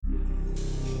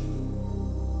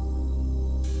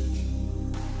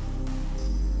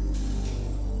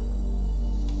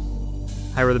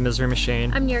Hi, we're the Misery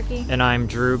Machine. I'm Yerky. And I'm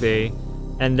Drewby.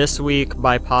 And this week,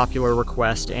 by popular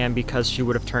request, and because she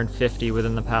would have turned 50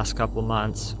 within the past couple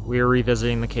months, we are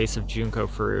revisiting the case of Junko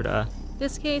Furuta.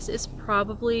 This case is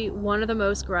probably one of the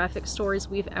most graphic stories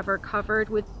we've ever covered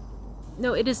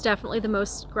it is definitely the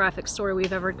most graphic story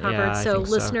we've ever covered, Yeah, I think so,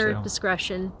 listener too.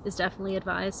 discretion is definitely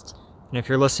advised. And if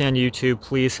you're listening on YouTube,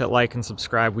 please hit like and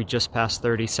subscribe. We just passed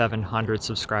 3,700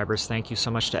 subscribers. Thank you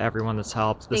so much to everyone that's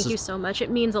helped. Thank you so much.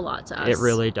 It means a lot to us. It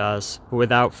really does. But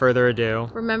without further ado,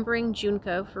 remembering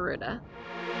Junko Furuta.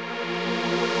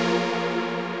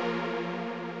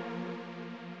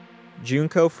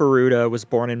 Junko Furuta was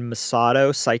born in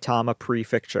Masato, Saitama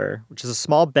Prefecture, which is a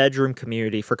small bedroom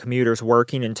community for commuters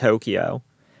working in Tokyo.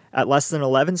 At less than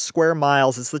 11 square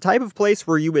miles, it's the type of place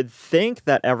where you would think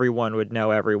that everyone would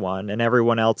know everyone and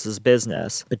everyone else's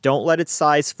business. But don't let its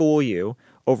size fool you.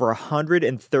 Over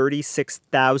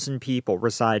 136,000 people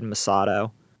reside in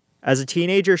Masato. As a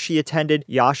teenager, she attended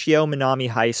Yashio Minami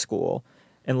High School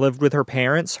and lived with her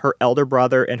parents, her elder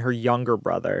brother, and her younger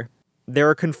brother. There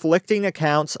are conflicting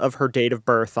accounts of her date of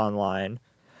birth online.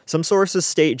 Some sources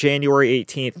state January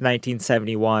 18th,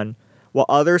 1971, while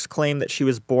others claim that she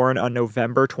was born on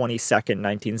November 22nd,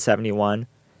 1971.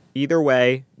 Either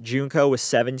way, Junko was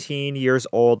 17 years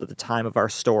old at the time of our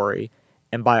story,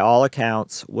 and by all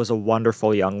accounts, was a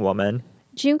wonderful young woman.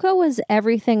 Junko was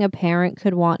everything a parent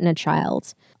could want in a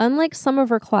child. Unlike some of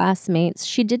her classmates,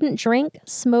 she didn't drink,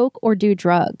 smoke, or do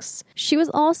drugs. She was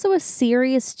also a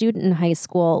serious student in high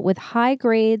school with high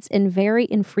grades and very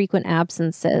infrequent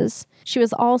absences. She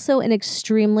was also an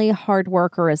extremely hard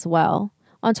worker as well.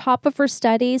 On top of her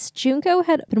studies, Junko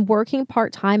had been working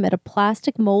part-time at a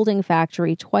plastic molding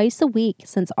factory twice a week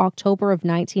since October of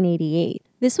 1988.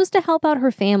 This was to help out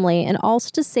her family and also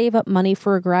to save up money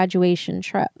for a graduation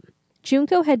trip.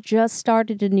 Junko had just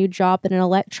started a new job at an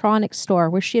electronics store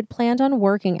where she had planned on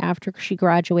working after she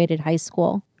graduated high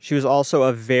school. She was also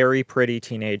a very pretty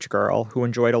teenage girl who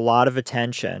enjoyed a lot of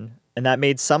attention, and that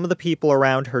made some of the people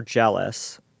around her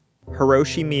jealous.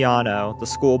 Hiroshi Miyano, the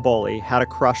school bully, had a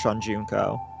crush on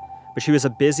Junko, but she was a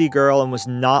busy girl and was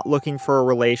not looking for a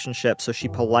relationship, so she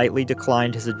politely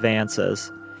declined his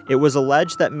advances. It was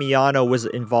alleged that Miyano was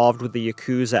involved with the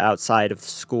Yakuza outside of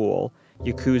school.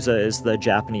 Yakuza is the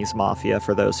Japanese mafia,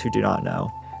 for those who do not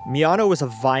know. Miyano was a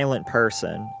violent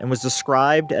person and was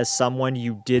described as someone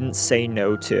you didn't say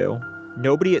no to.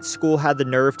 Nobody at school had the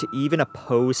nerve to even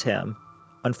oppose him.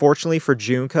 Unfortunately for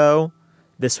Junko,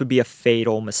 this would be a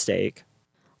fatal mistake.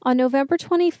 On November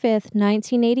 25th,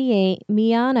 1988,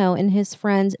 Miyano and his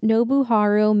friend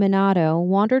Nobuharu Minato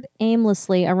wandered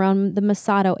aimlessly around the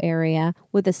Masato area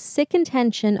with a sick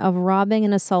intention of robbing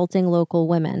and assaulting local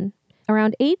women.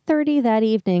 Around 8:30 that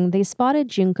evening, they spotted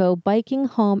Junko biking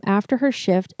home after her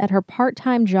shift at her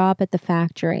part-time job at the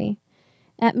factory.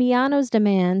 At Miyano's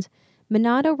demand,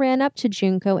 Minato ran up to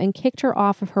Junko and kicked her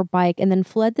off of her bike and then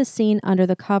fled the scene under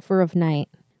the cover of night.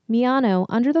 Miyano,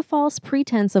 under the false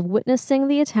pretense of witnessing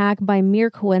the attack by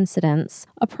mere coincidence,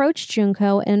 approached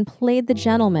Junko and played the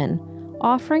gentleman,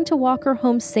 offering to walk her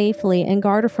home safely and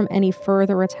guard her from any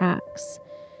further attacks.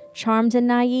 Charmed and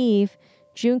naive,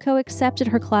 Junko accepted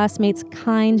her classmate's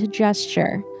kind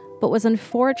gesture, but was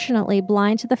unfortunately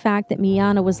blind to the fact that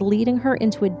Miyano was leading her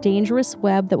into a dangerous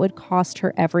web that would cost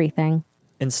her everything.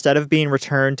 Instead of being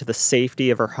returned to the safety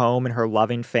of her home and her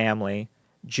loving family,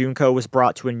 Junko was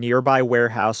brought to a nearby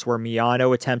warehouse where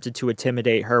Miyano attempted to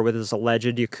intimidate her with his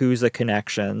alleged Yakuza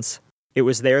connections. It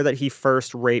was there that he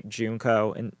first raped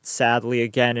Junko, and sadly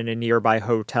again in a nearby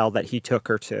hotel that he took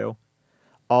her to,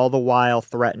 all the while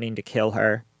threatening to kill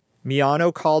her.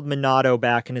 Miyano called Minato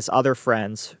back and his other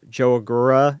friends, Joe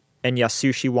Ogura and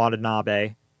Yasushi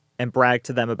Watanabe, and bragged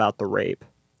to them about the rape.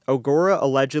 Ogura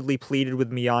allegedly pleaded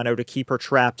with Miyano to keep her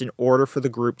trapped in order for the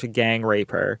group to gang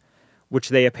rape her, which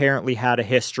they apparently had a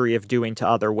history of doing to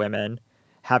other women,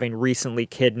 having recently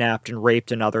kidnapped and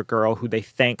raped another girl who they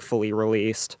thankfully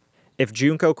released. If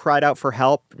Junko cried out for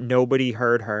help, nobody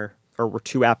heard her, or were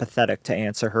too apathetic to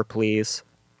answer her pleas.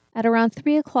 At around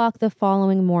 3 o'clock the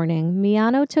following morning,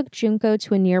 Miyano took Junko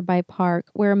to a nearby park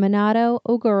where Minato,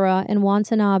 Ogura, and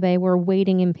Watanabe were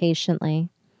waiting impatiently.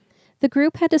 The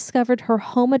group had discovered her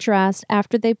home address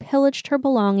after they pillaged her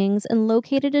belongings and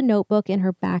located a notebook in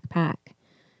her backpack.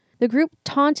 The group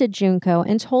taunted Junko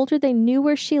and told her they knew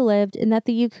where she lived and that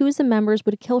the Yakuza members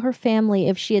would kill her family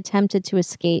if she attempted to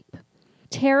escape.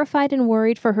 Terrified and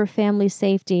worried for her family's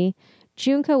safety,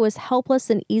 Junko was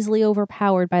helpless and easily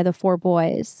overpowered by the four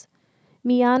boys.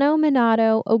 Miyano,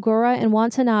 Minato, Ogura, and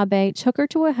Watanabe took her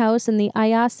to a house in the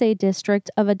Ayase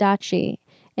district of Adachi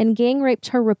and gang raped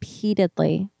her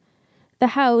repeatedly. The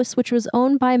house, which was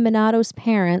owned by Minato's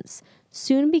parents,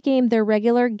 soon became their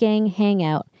regular gang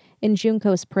hangout in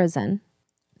Junko's prison.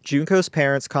 Junko's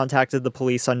parents contacted the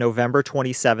police on November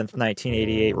 27,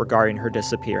 1988 regarding her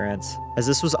disappearance, as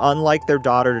this was unlike their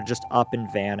daughter to just up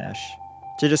and vanish.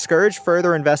 To discourage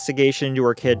further investigation into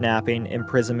her kidnapping,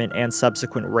 imprisonment, and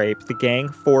subsequent rape, the gang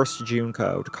forced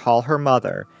Junko to call her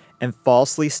mother and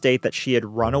falsely state that she had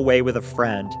run away with a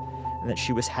friend and that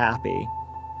she was happy.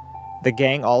 The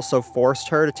gang also forced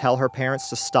her to tell her parents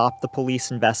to stop the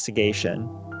police investigation,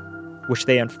 which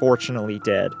they unfortunately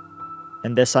did,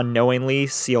 and this unknowingly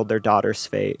sealed their daughter's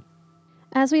fate.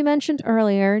 As we mentioned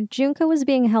earlier, Junko was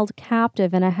being held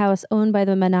captive in a house owned by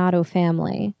the Minato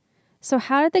family. So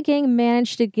how did the gang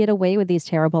manage to get away with these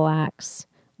terrible acts?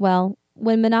 Well,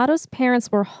 when Minato's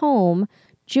parents were home,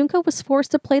 Junko was forced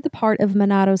to play the part of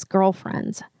Minato's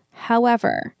girlfriend.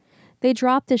 However, they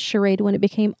dropped this charade when it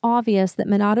became obvious that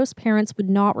Minato's parents would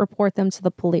not report them to the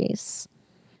police.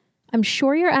 I'm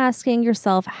sure you're asking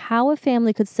yourself how a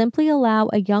family could simply allow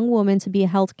a young woman to be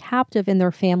held captive in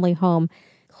their family home,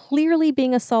 clearly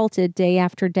being assaulted day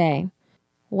after day.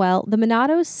 Well, the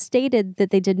Minatos stated that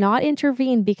they did not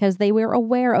intervene because they were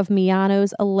aware of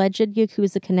Miyano's alleged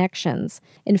Yakuza connections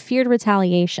and feared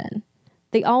retaliation.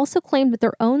 They also claimed that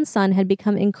their own son had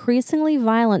become increasingly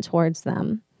violent towards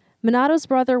them. Minato's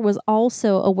brother was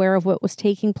also aware of what was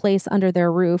taking place under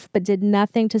their roof, but did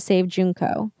nothing to save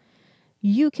Junko.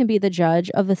 You can be the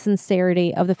judge of the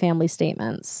sincerity of the family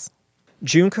statements.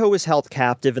 Junko was held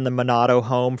captive in the Minato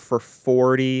home for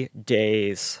 40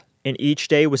 days, and each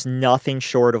day was nothing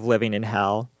short of living in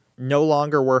hell. No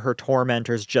longer were her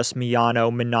tormentors just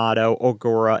Miyano, Minato,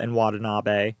 Ogura, and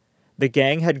Watanabe. The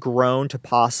gang had grown to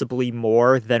possibly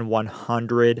more than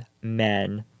 100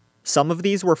 men. Some of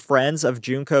these were friends of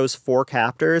Junko's 4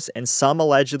 captors, and some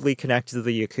allegedly connected to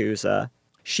the Yakuza.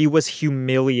 She was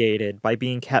humiliated by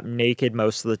being kept naked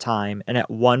most of the time, and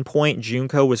at one point,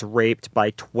 Junko was raped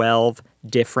by 12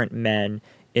 different men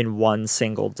in one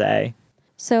single day.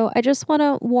 So I just want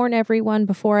to warn everyone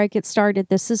before I get started,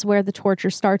 this is where the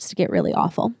torture starts to get really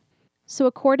awful. So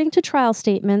according to trial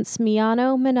statements,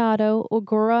 Miyano, Minato,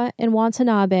 Ogura, and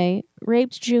Watanabe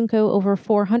raped Junko over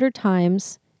 400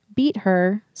 times, beat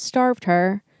her, starved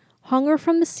her, hung her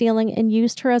from the ceiling, and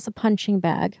used her as a punching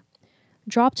bag.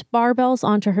 Dropped barbells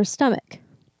onto her stomach.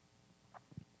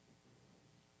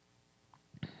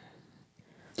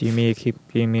 Do you mean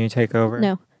to take over?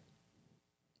 No.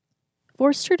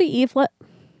 Forced her to eat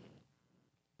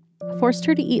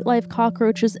live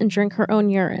cockroaches and drink her own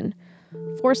urine.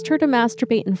 Forced her to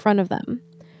masturbate in front of them.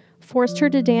 Forced her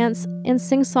to dance and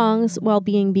sing songs while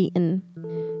being beaten.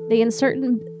 They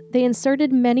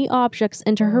inserted many objects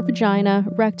into her vagina,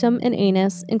 rectum, and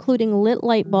anus, including lit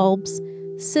light bulbs,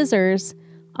 scissors,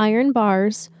 iron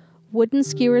bars, wooden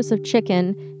skewers of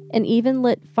chicken, and even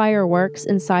lit fireworks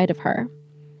inside of her.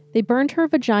 They burned her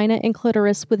vagina and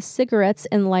clitoris with cigarettes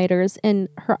and lighters and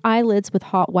her eyelids with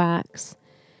hot wax.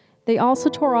 They also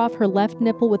tore off her left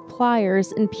nipple with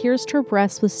pliers and pierced her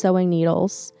breasts with sewing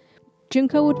needles.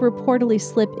 Junko would reportedly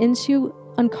slip into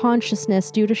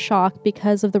unconsciousness due to shock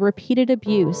because of the repeated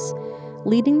abuse,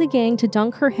 leading the gang to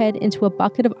dunk her head into a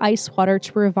bucket of ice water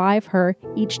to revive her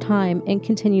each time and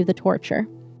continue the torture.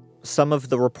 Some of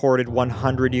the reported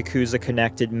 100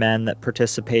 Yakuza-connected men that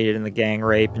participated in the gang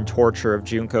rape and torture of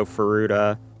Junko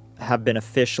Furuta have been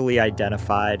officially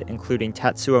identified, including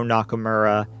Tetsuo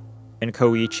Nakamura and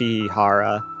Koichi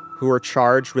Ihara, who were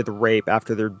charged with rape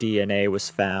after their DNA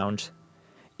was found.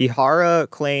 Ihara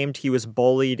claimed he was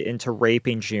bullied into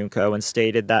raping Junko and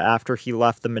stated that after he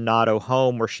left the Minato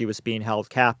home where she was being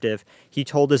held captive, he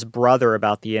told his brother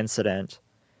about the incident.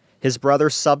 His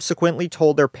brother subsequently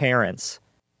told their parents,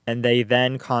 and they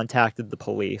then contacted the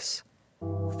police.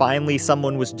 Finally,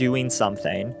 someone was doing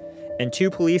something, and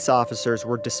 2 police officers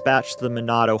were dispatched to the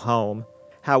Minato home.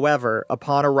 However,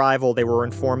 upon arrival, they were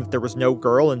informed that there was no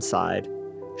girl inside.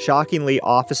 Shockingly,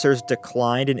 officers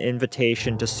declined an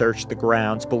invitation to search the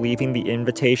grounds, believing the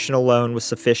invitation alone was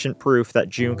sufficient proof that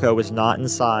Junko was not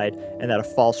inside and that a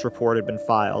false report had been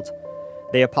filed.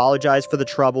 They apologized for the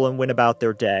trouble and went about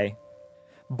their day.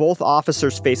 Both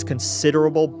officers faced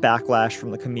considerable backlash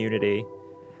from the community.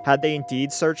 Had they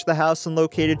indeed searched the house and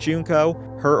located Junko,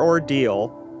 her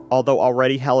ordeal, although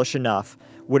already hellish enough,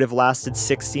 would have lasted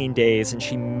 16 days, and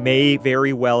she may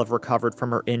very well have recovered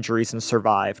from her injuries and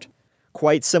survived.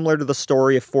 Quite similar to the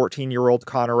story of 14-year-old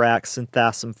Conorak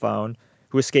Synthasimphone,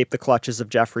 who escaped the clutches of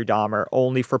Jeffrey Dahmer,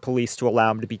 only for police to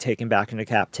allow him to be taken back into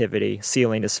captivity,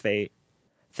 sealing his fate.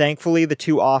 Thankfully, the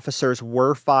 2 officers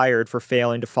were fired for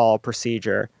failing to follow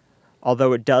procedure,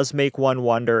 although it does make one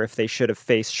wonder if they should have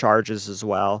faced charges as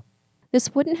well.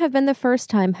 This wouldn't have been the first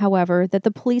time, however, that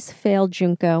the police failed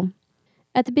Junko.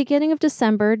 At the beginning of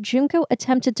December, Junko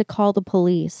attempted to call the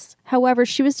police. However,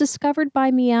 she was discovered by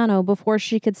Miyano before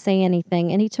she could say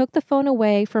anything, and he took the phone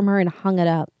away from her and hung it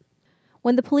up.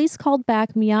 When the police called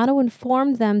back, Miyano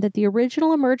informed them that the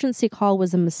original emergency call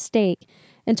was a mistake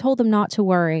and told them not to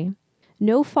worry.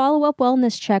 No follow-up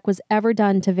wellness check was ever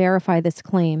done to verify this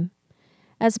claim.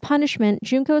 As punishment,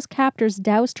 Junko's captors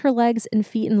doused her legs and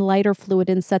feet in lighter fluid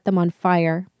and set them on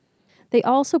fire. They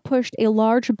also pushed a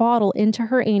large bottle into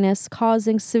her anus,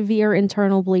 causing severe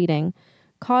internal bleeding,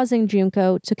 causing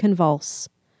Junko to convulse.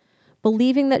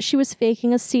 Believing that she was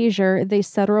faking a seizure, they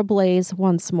set her ablaze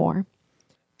once more.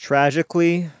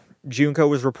 Tragically, Junko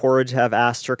was reported to have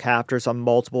asked her captors on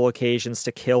multiple occasions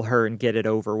to kill her and get it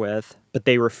over with, but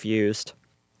they refused.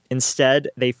 Instead,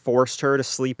 they forced her to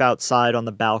sleep outside on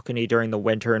the balcony during the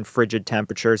winter in frigid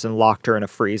temperatures and locked her in a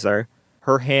freezer.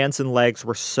 Her hands and legs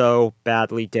were so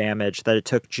badly damaged that it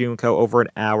took Junko over an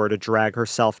hour to drag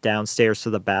herself downstairs to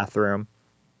the bathroom.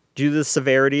 Due to the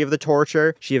severity of the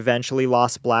torture, she eventually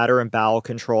lost bladder and bowel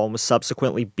control and was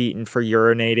subsequently beaten for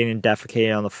urinating and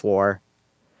defecating on the floor.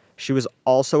 She was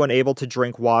also unable to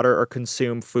drink water or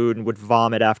consume food and would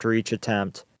vomit after each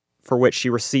attempt, for which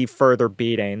she received further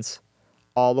beatings.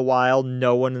 All the while,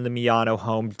 no one in the Miyano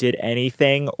home did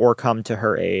anything or come to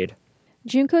her aid.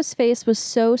 Junko's face was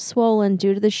so swollen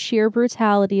due to the sheer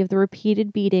brutality of the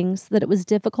repeated beatings that it was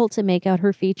difficult to make out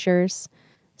her features.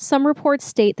 Some reports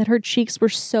state that her cheeks were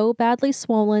so badly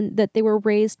swollen that they were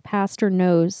raised past her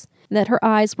nose, and that her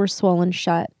eyes were swollen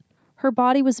shut. Her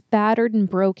body was battered and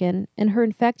broken, and her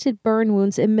infected burn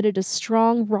wounds emitted a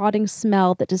strong, rotting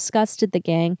smell that disgusted the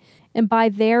gang, and by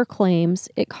their claims,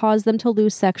 it caused them to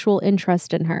lose sexual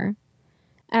interest in her.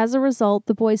 As a result,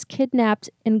 the boys kidnapped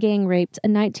and gang-raped a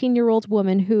 19-year-old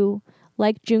woman who,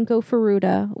 like Junko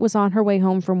Furuta, was on her way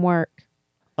home from work.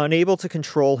 Unable to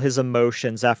control his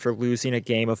emotions after losing a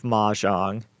game of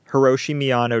mahjong, Hiroshi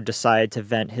Miyano decided to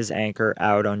vent his anger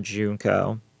out on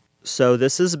Junko. So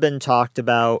this has been talked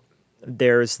about.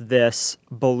 There's this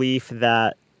belief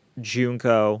that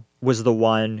Junko was the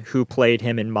one who played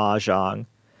him in mahjong,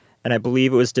 and I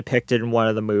believe it was depicted in one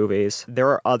of the movies. There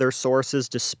are other sources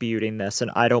disputing this, and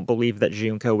I don't believe that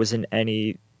Junko was in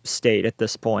any state at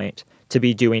this point to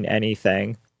be doing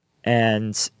anything.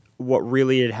 And what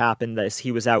really had happened is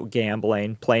he was out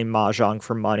gambling, playing mahjong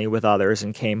for money with others,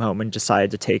 and came home and decided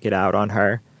to take it out on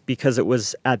her. Because it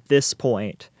was at this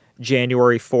point,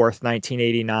 January 4th,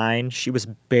 1989, she was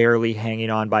barely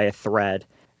hanging on by a thread,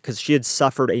 because she had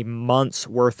suffered a month's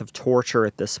worth of torture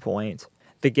at this point.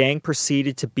 The gang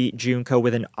proceeded to beat Junko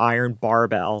with an iron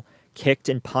barbell, kicked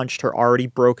and punched her already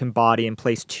broken body, and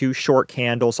placed 2 short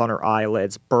candles on her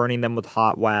eyelids, burning them with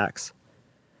hot wax.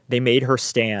 They made her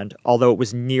stand, although it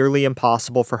was nearly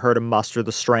impossible for her to muster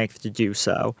the strength to do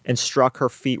so, and struck her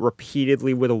feet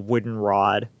repeatedly with a wooden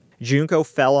rod. Junko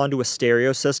fell onto a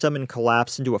stereo system and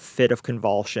collapsed into a fit of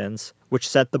convulsions, which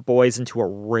set the boys into a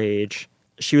rage.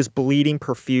 She was bleeding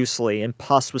profusely, and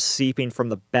pus was seeping from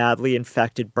the badly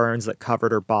infected burns that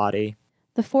covered her body.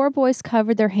 The 4 boys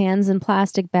covered their hands in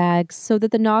plastic bags so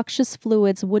that the noxious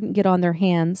fluids wouldn't get on their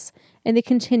hands, and they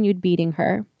continued beating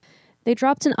her. They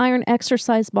dropped an iron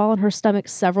exercise ball on her stomach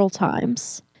several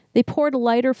times. They poured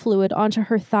lighter fluid onto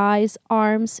her thighs,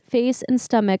 arms, face, and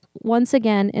stomach once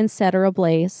again and set her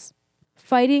ablaze.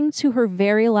 Fighting to her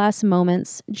very last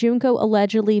moments, Junko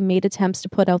allegedly made attempts to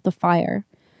put out the fire,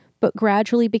 but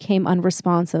gradually became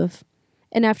unresponsive.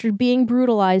 And after being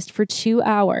brutalized for 2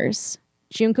 hours,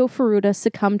 Junko Furuta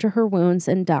succumbed to her wounds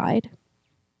and died.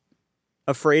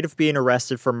 Afraid of being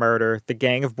arrested for murder, the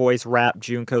gang of boys wrapped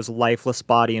Junko's lifeless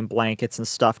body in blankets and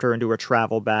stuffed her into a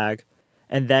travel bag,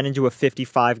 and then into a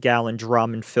 55-gallon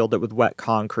drum and filled it with wet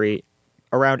concrete.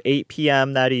 Around 8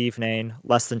 p.m. that evening,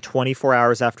 less than 24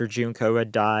 hours after Junko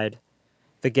had died,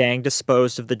 the gang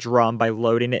disposed of the drum by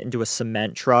loading it into a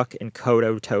cement truck in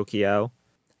Koto, Tokyo.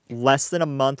 Less than a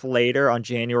month later, on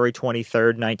January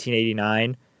 23rd,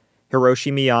 1989,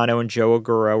 Hiroshi Miyano and Joe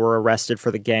Oguro were arrested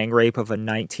for the gang rape of a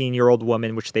 19-year-old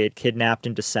woman which they had kidnapped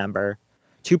in December.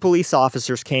 2 police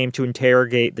officers came to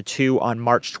interrogate the two on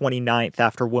March 29th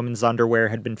after women's underwear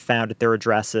had been found at their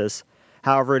addresses.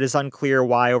 However, it is unclear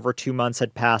why over 2 months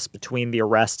had passed between the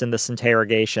arrest and this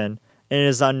interrogation, and it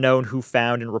is unknown who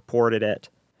found and reported it.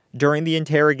 During the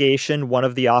interrogation, one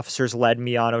of the officers led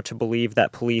Miyano to believe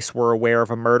that police were aware of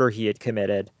a murder he had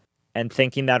committed, and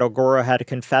thinking that Oguro had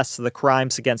confessed to the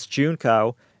crimes against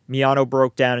Junko, Miyano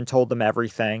broke down and told them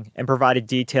everything, and provided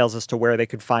details as to where they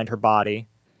could find her body.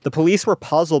 The police were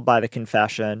puzzled by the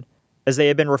confession, as they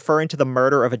had been referring to the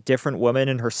murder of a different woman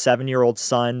and her 7-year-old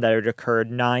son that had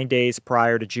occurred 9 days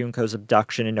prior to Junko's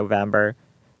abduction in November.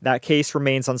 That case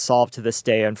remains unsolved to this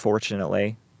day,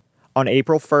 unfortunately. On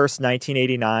April 1st,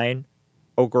 1989,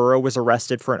 Ogura was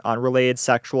arrested for an unrelated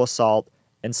sexual assault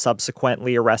and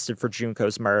subsequently arrested for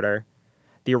Junko's murder.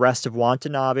 The arrest of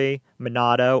Watanabe,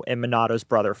 Minato, and Minato's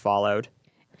brother followed.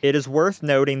 It is worth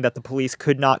noting that the police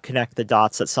could not connect the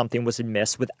dots that something was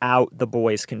amiss without the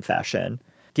boys' confession.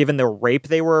 Given the rape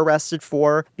they were arrested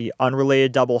for, the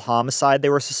unrelated double homicide they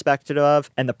were suspected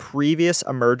of, and the previous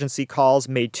emergency calls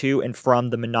made to and from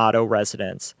the Minato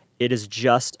residence, it is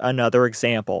just another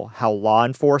example how law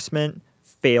enforcement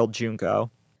failed Junko.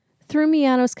 Through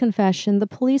Miyano's confession, the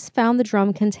police found the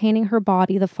drum containing her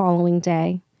body the following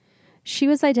day. She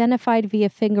was identified via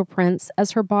fingerprints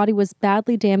as her body was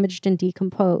badly damaged and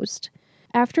decomposed.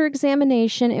 After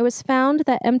examination, it was found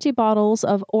that empty bottles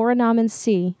of Orinamin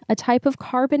C, a type of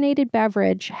carbonated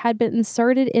beverage, had been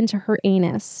inserted into her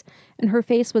anus, and her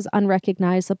face was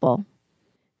unrecognizable.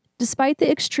 Despite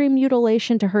the extreme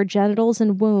mutilation to her genitals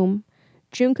and womb,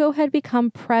 Junko had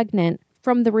become pregnant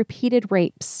from the repeated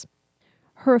rapes.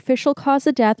 Her official cause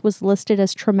of death was listed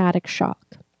as traumatic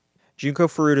shock. Junko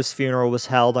Furuta's funeral was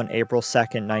held on April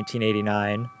 2nd,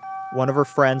 1989. One of her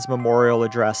friends' memorial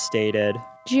address stated,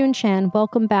 "Jun-chan,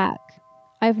 welcome back.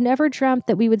 I've never dreamt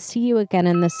that we would see you again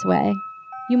in this way.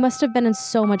 You must have been in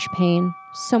so much pain,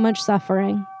 so much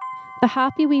suffering. The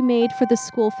happy we made for the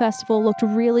school festival looked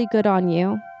really good on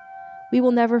you. We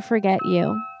will never forget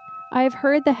you. I have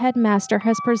heard the headmaster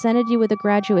has presented you with a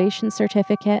graduation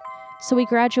certificate, so we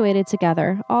graduated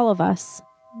together, all of us.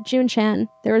 Jun-chan,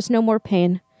 there is no more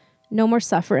pain. No more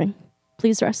suffering.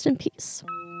 Please rest in peace."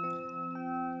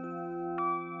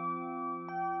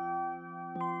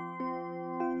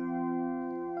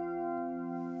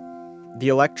 The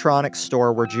electronics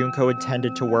store where Junko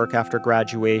intended to work after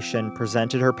graduation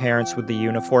presented her parents with the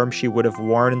uniform she would have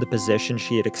worn in the position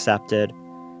she had accepted.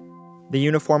 The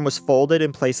uniform was folded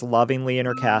and placed lovingly in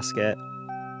her casket.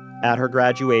 At her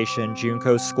graduation,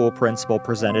 Junko's school principal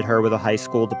presented her with a high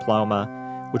school diploma,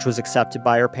 which was accepted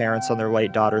by her parents on their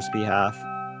late daughter's behalf.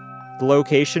 The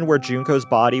location where Junko's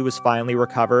body was finally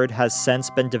recovered has since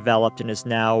been developed and is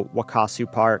now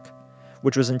Wakasu Park,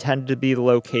 which was intended to be the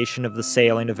location of the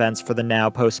sailing events for the now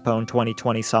postponed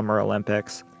 2020 Summer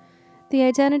Olympics. The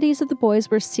identities of the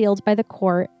boys were sealed by the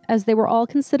court, as they were all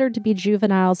considered to be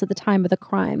juveniles at the time of the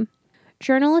crime.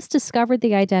 Journalists discovered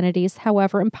the identities,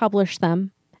 however, and published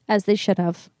them, as they should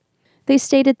have. They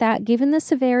stated that, given the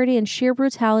severity and sheer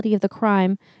brutality of the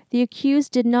crime, the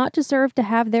accused did not deserve to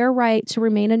have their right to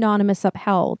remain anonymous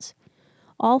upheld.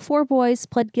 All 4 boys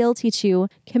pled guilty to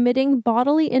committing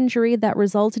bodily injury that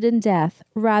resulted in death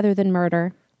rather than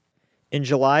murder. In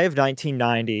July of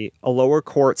 1990, a lower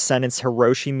court sentenced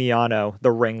Hiroshi Miyano,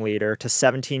 the ringleader, to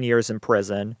 17 years in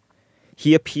prison.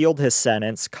 He appealed his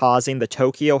sentence, causing the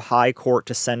Tokyo High Court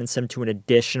to sentence him to an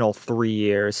additional 3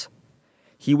 years.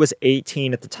 He was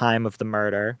 18 at the time of the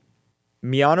murder.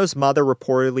 Miyano's mother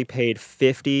reportedly paid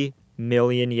 50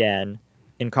 million yen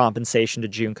in compensation to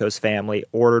Junko's family,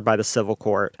 ordered by the civil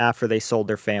court after they sold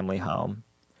their family home.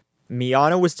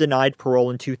 Miyano was denied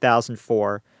parole in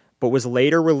 2004, but was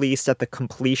later released at the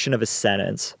completion of his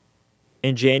sentence.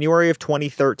 In January of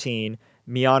 2013,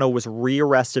 Miyano was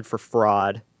rearrested for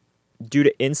fraud. Due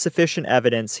to insufficient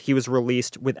evidence, he was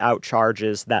released without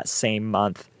charges that same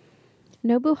month.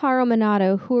 Nobuharu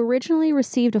Minato, who originally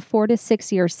received a 4 to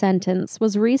 6 year sentence,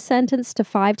 was resentenced to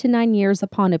 5 to 9 years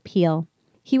upon appeal.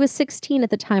 He was 16 at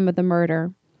the time of the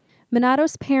murder.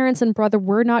 Minato's parents and brother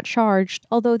were not charged,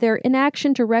 although their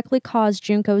inaction directly caused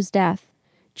Junko's death.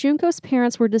 Junko's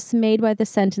parents were dismayed by the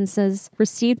sentences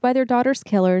received by their daughter's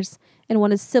killers and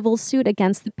won a civil suit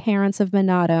against the parents of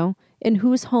Minato, in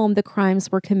whose home the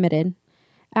crimes were committed.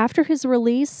 After his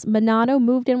release, Minato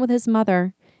moved in with his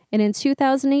mother, and in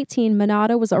 2018,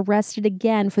 Minato was arrested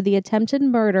again for the attempted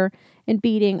murder and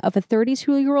beating of a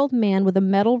 32-year-old man with a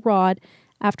metal rod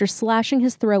after slashing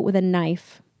his throat with a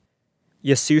knife.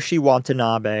 Yasushi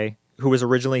Watanabe, who was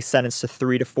originally sentenced to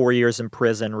 3 to 4 years in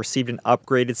prison, received an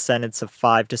upgraded sentence of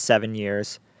 5 to 7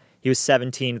 years. He was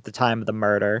 17 at the time of the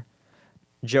murder.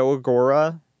 Joe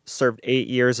Agora served 8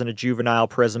 years in a juvenile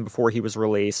prison before he was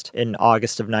released in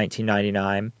August of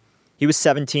 1999. He was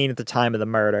 17 at the time of the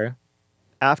murder.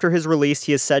 After his release,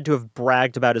 he is said to have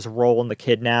bragged about his role in the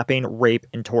kidnapping, rape,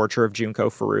 and torture of Junko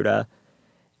Furuta.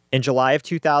 In July of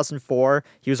 2004,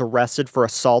 he was arrested for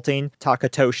assaulting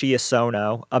Takatoshi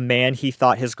Isono, a man he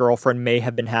thought his girlfriend may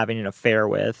have been having an affair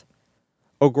with.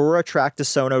 Ogura tracked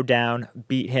Isono down,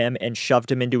 beat him, and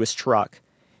shoved him into his truck.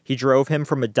 He drove him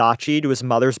from Adachi to his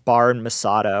mother's bar in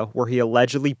Masato, where he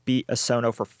allegedly beat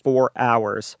Isono for 4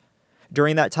 hours.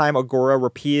 During that time, Agora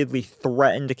repeatedly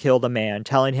threatened to kill the man,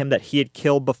 telling him that he had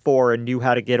killed before and knew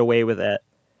how to get away with it.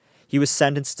 He was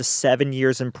sentenced to 7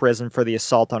 years in prison for the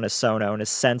assault on his Sono and has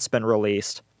since been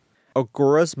released.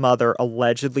 Agora's mother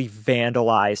allegedly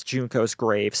vandalized Junko's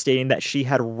grave, stating that she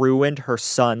had ruined her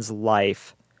son's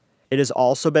life. It has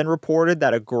also been reported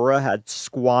that Agora had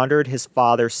squandered his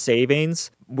father's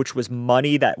savings, which was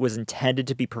money that was intended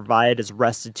to be provided as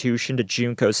restitution to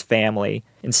Junko's family.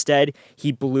 Instead,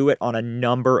 he blew it on a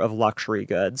number of luxury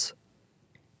goods.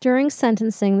 During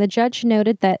sentencing, the judge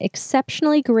noted that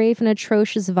exceptionally grave and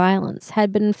atrocious violence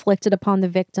had been inflicted upon the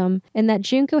victim, and that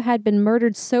Junko had been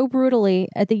murdered so brutally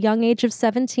at the young age of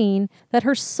 17 that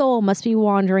her soul must be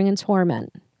wandering in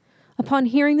torment. Upon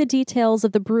hearing the details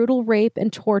of the brutal rape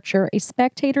and torture, a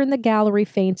spectator in the gallery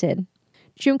fainted.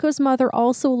 Junko's mother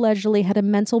also allegedly had a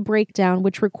mental breakdown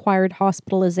which required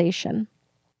hospitalization.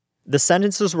 The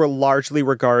sentences were largely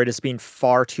regarded as being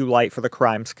far too light for the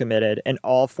crimes committed, and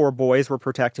all 4 boys were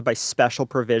protected by special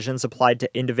provisions applied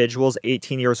to individuals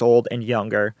 18 years old and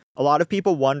younger. A lot of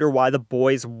people wonder why the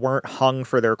boys weren't hung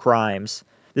for their crimes.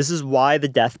 This is why the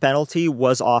death penalty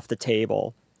was off the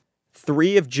table.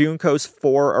 3 of Junko's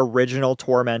 4 original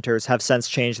tormentors have since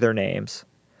changed their names.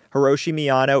 Hiroshi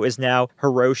Miyano is now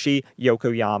Hiroshi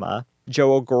Yokoyama.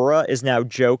 Joe Agora is now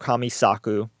Joe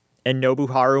Kamisaku. And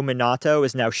Nobuharu Minato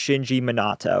is now Shinji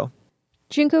Minato.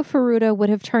 Junko Furuta would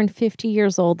have turned 50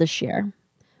 years old this year.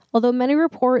 Although many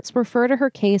reports refer to her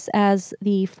case as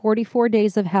the 44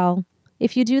 days of hell,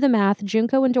 if you do the math,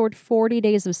 Junko endured 40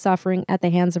 days of suffering at the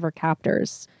hands of her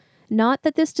captors. Not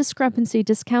that this discrepancy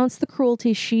discounts the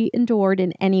cruelty she endured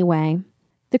in any way.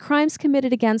 The crimes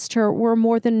committed against her were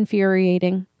more than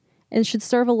infuriating and should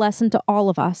serve a lesson to all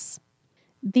of us.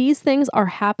 These things are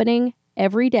happening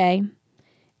every day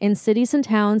in cities and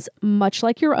towns, much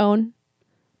like your own,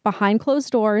 behind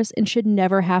closed doors, and should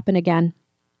never happen again.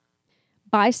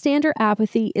 Bystander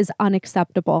apathy is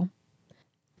unacceptable.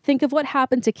 Think of what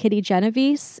happened to Kitty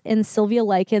Genovese and Sylvia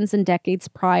Likens in decades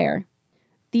prior.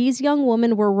 These young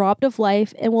women were robbed of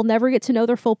life and will never get to know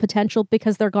their full potential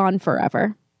because they're gone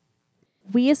forever.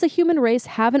 We as a human race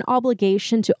have an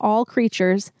obligation to all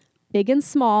creatures, big and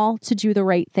small, to do the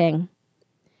right thing.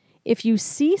 If you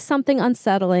see something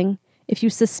unsettling, if you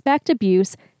suspect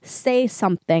abuse, say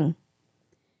something.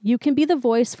 You can be the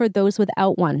voice for those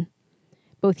without one,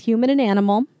 both human and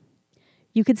animal.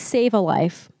 You could save a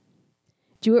life.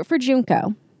 Do it for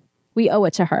Junko. We owe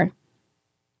it to her.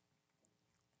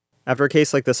 After a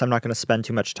case like this, I'm not going to spend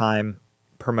too much time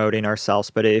promoting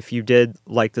ourselves, but if you did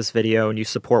like this video and you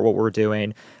support what we're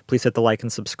doing, please hit the like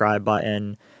and subscribe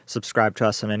button. Subscribe to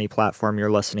us on any platform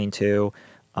you're listening to.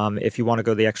 If you want to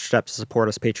go the extra step to support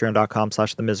us,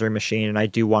 patreon.com/themiserymachine. And I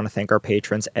do want to thank our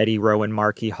patrons, Eddie, Rowan,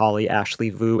 Marky, Holly, Ashley,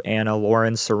 Vu, Anna,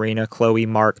 Lauren, Serena, Chloe,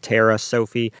 Mark, Tara,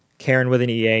 Sophie, Karen with an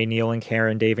EA, Neil and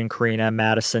Karen, Dave and Karina,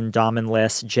 Madison, Dom and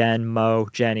Liz, Jen, Mo,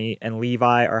 Jenny, and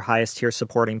Levi, our highest tier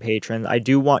supporting patrons. I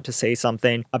do want to say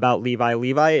something about Levi.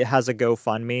 Levi has a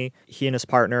GoFundMe. He and his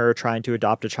partner are trying to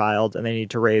adopt a child, and they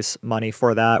need to raise money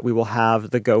for that. We will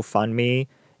have the GoFundMe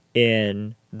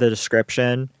in the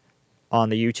description on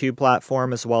the YouTube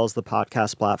platform as well as the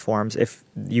podcast platforms. If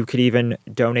you could even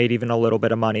donate even a little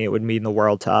bit of money, it would mean the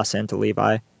world to us and to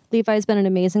Levi. Levi's been an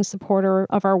amazing supporter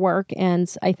of our work, and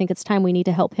I think it's time we need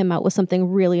to help him out with something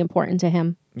really important to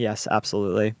him. Yes,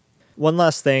 absolutely. One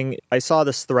last thing, I saw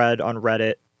this thread on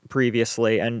Reddit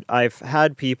previously, and I've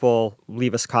had people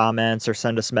leave us comments or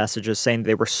send us messages saying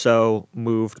they were so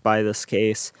moved by this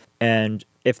case, and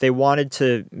if they wanted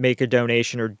to make a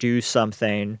donation or do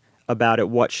something about it,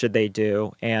 what should they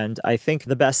do? And I think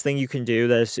the best thing you can do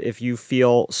is, if you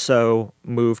feel so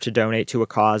moved to donate to a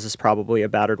cause, is probably a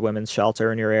battered women's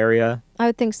shelter in your area. I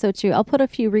would think so too. I'll put a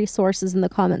few resources in the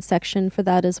comment section for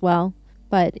that as well.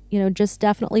 But, just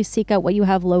definitely seek out what you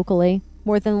have locally.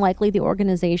 More than likely the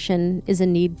organization is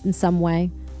in need in some way,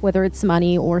 whether it's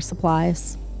money or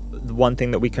supplies. The one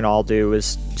thing that we can all do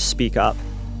is speak up.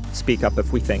 Speak up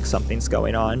if we think something's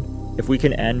going on. If we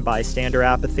can end bystander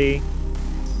apathy,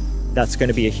 that's going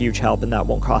to be a huge help, and that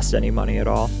won't cost any money at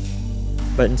all.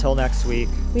 But until next week,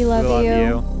 we love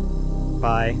you.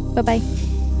 Bye. Bye-bye.